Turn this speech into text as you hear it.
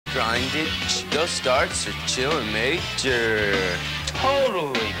grinded, Chico starts her chillin' major.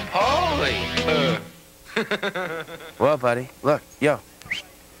 Totally Pauly. Well, buddy, look, yo.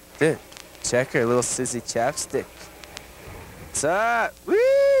 Dude, check her little Sizzy chapstick. What's up?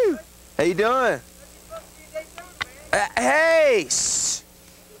 Woo! How you doing? Hey! Shh.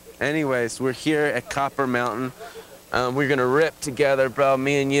 Anyways, we're here at Copper Mountain. We're gonna rip together, bro.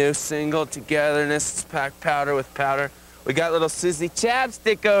 Me and you, single togetherness. It's packed powder with powder. We got little Sizzy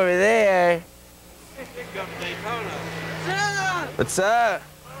chapstick over there. What's up?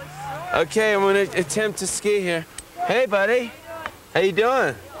 Okay, I'm gonna attempt to ski here. Hey, buddy. How you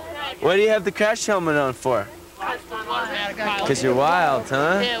doing? What do you have the crash helmet on for? Because you're wild,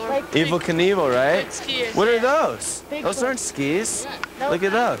 huh? Evil Knievel, right? What are those? Those aren't skis. Look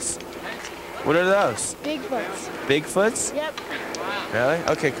at those. What are those? Bigfoots. Bigfoots? Yep. Really?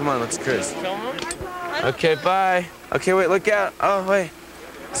 Okay, come on, let's cruise. Okay, bye. Okay, wait, look out. Oh, wait.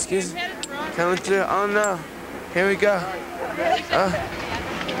 Excuse me. Coming through. Oh, no. Here we go.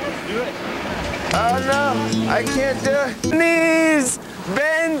 Oh, no. I can't do it. Knees!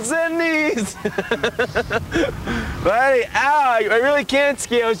 Bends the knees! Buddy, ow, I really can't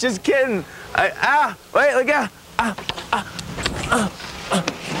ski. I was just kidding. Ow, wait, look out.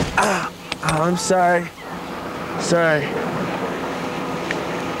 Oh, I'm sorry. Sorry.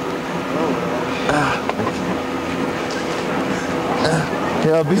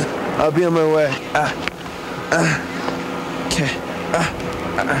 Here, I'll be on my way. Okay.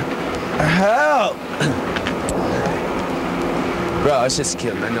 Help! Bro, I was just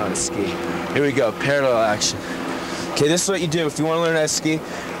kidding. I know how to ski. Here we go, parallel action. Okay, this is what you do if you want to learn how to ski.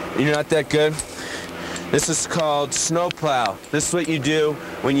 You're not that good. This is called snowplow. This is what you do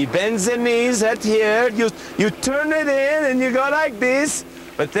when you bend the knees at here. You turn it in and you go like this.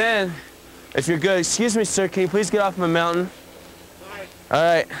 But then, if you're good, excuse me, sir, can you please get off my mountain? All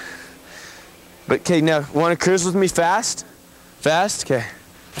right. But okay, now want to cruise with me fast? Fast? Okay.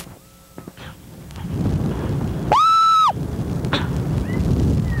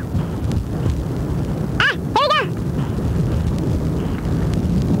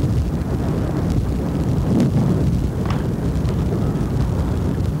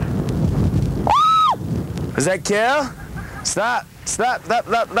 Does that kill? Stop, stop, stop,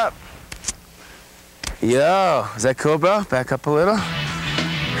 stop, stop. Yo, is that cool, bro? Back up a little.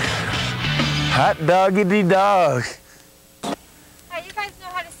 Hot doggity dog. Hey, you guys know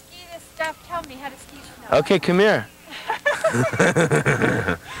how to ski this stuff. Tell me how to ski snow. Okay, come here.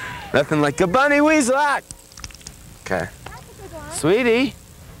 Nothing like a bunny weasel. Okay. Sweetie,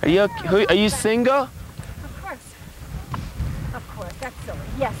 are you single? Of course. Of course, that's silly.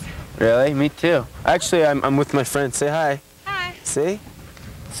 Yes. Really? Me too. Actually, I'm with my friend. Say hi. Hi. See?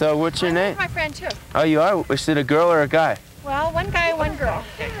 So what's your name? I'm with my friend too. Oh, you are? Is it a girl or a guy? Well, one guy, one girl.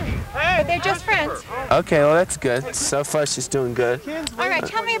 But they're just friends. Okay, well that's good. So far she's doing good. All right,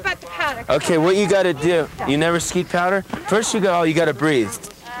 tell me about the powder. Okay, what you gotta do, you never skied powder? First you gotta breathe.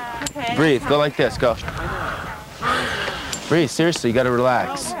 Okay. Breathe, go like this, go. Breathe, seriously, you gotta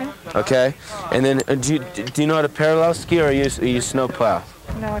relax. Okay? And then, do you know how to parallel ski or you snow plow?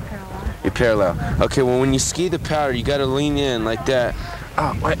 No, parallel. You parallel. Okay, well when you ski the powder, you gotta lean in like that.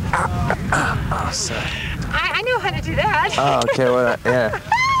 Oh, wait, oh, sorry. I know how to do that. Oh, okay, well, yeah.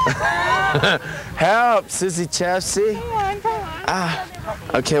 Help, Sizzy Chapsy. Come on.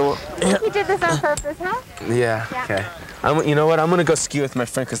 Okay, well. Yeah. You did this on purpose, huh? Yeah, okay. You know what? I'm gonna go ski with my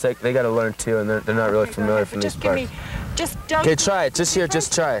friend because they gotta learn too, and they're not really familiar from these parts. Just don't. Okay, try it. Just here,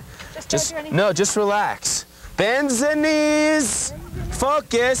 just try it. No, just relax. Bend the knees.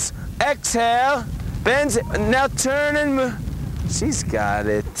 Focus. Exhale. Bend. Now turn and move. She's got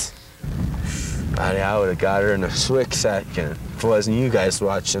it. Buddy, I would have got her in a quick second if it wasn't you guys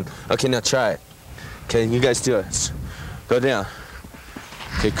watching. Okay, now try it. Okay, you guys do it. Go down.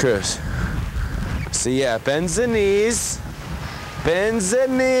 Okay, cruise. So yeah, bend the knees. Bend the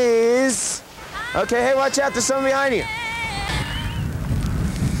knees. Okay, hey, watch out, there's someone behind you.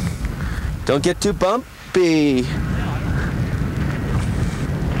 Don't get too bumpy.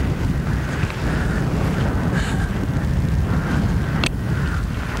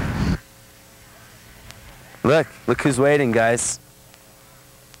 Look who's waiting, guys.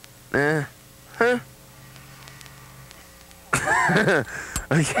 Huh?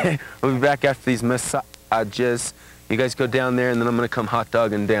 Okay, we'll be back after these massages. You guys go down there, and then I'm gonna come hot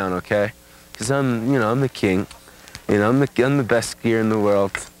dogging down, okay? Cause I'm the king. I'm the best skier in the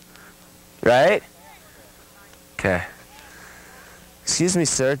world, right? Okay. Excuse me,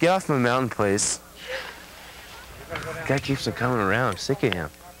 sir. Get off my mountain, please. The guy keeps on coming around. I'm sick of him.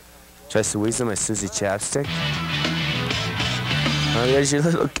 Tries to weasel my Sizzy chapstick. Oh, there's your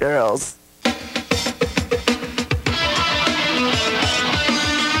little girls.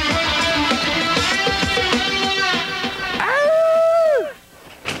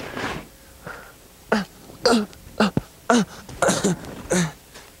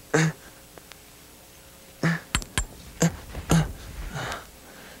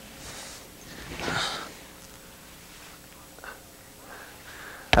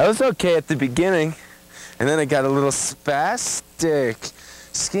 I was okay at the beginning, and then it got a little spastic.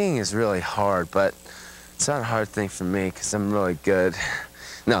 Skiing is really hard, but it's not a hard thing for me because I'm really good.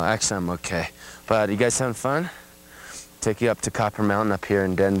 No, actually I'm okay. But you guys having fun? Take you up to Copper Mountain up here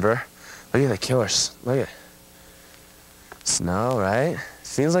in Denver. Look at the killers. Look at it. Snow, right?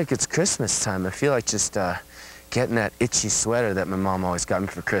 Seems like it's Christmas time. I feel like just getting that itchy sweater that my mom always got me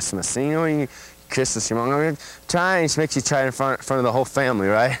for Christmas. So, you know, when you Christmas, your mom she makes you try in front of the whole family,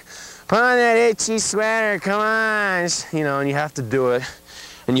 right? Put on that itchy sweater, come on. You know, and you have to do it.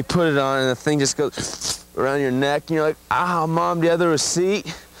 And you put it on, and the thing just goes around your neck, and you're like, "Ah, Mom, do you have the receipt?"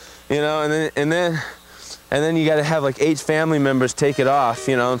 You know, and then you got to have like 8 family members take it off,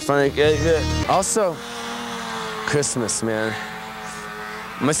 you know, in front of. Also, Christmas, man.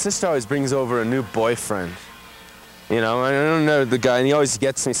 My sister always brings over a new boyfriend. You know, I don't know the guy, and he always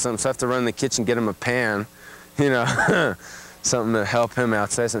gets me something, so I have to run in the kitchen, get him a pan, you know, something to help him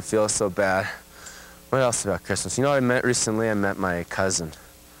out so he doesn't feel so bad. What else about Christmas? You know what I met recently? I met my cousin.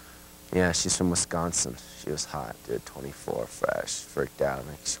 Yeah, she's from Wisconsin. She was hot, dude, 24, fresh, freaked out.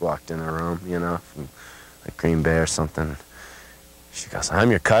 Like, she walked in her room, you know, from like Green Bay or something. She goes, "I'm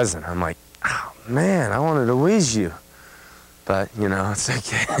your cousin." I'm like, "Oh, man, I wanted to wheeze you." But, you know, it's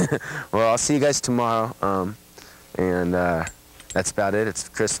okay. Well, I'll see you guys tomorrow. And that's about it. It's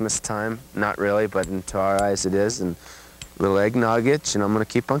Christmas time. Not really, but into our eyes it is. And little egg nuggets, and I'm going to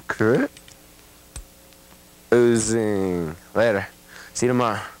keep on oozing. Later. See you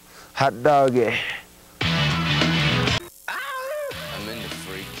tomorrow. Hot doggy. I'm into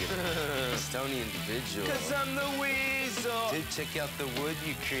freaking stony individual. 'Cause I'm the weasel. Dude, check out the wood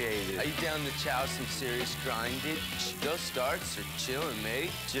you created. Are you down to chow some serious grinded? Ghost starts or chillin'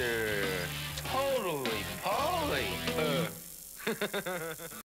 major. Totally Pauly.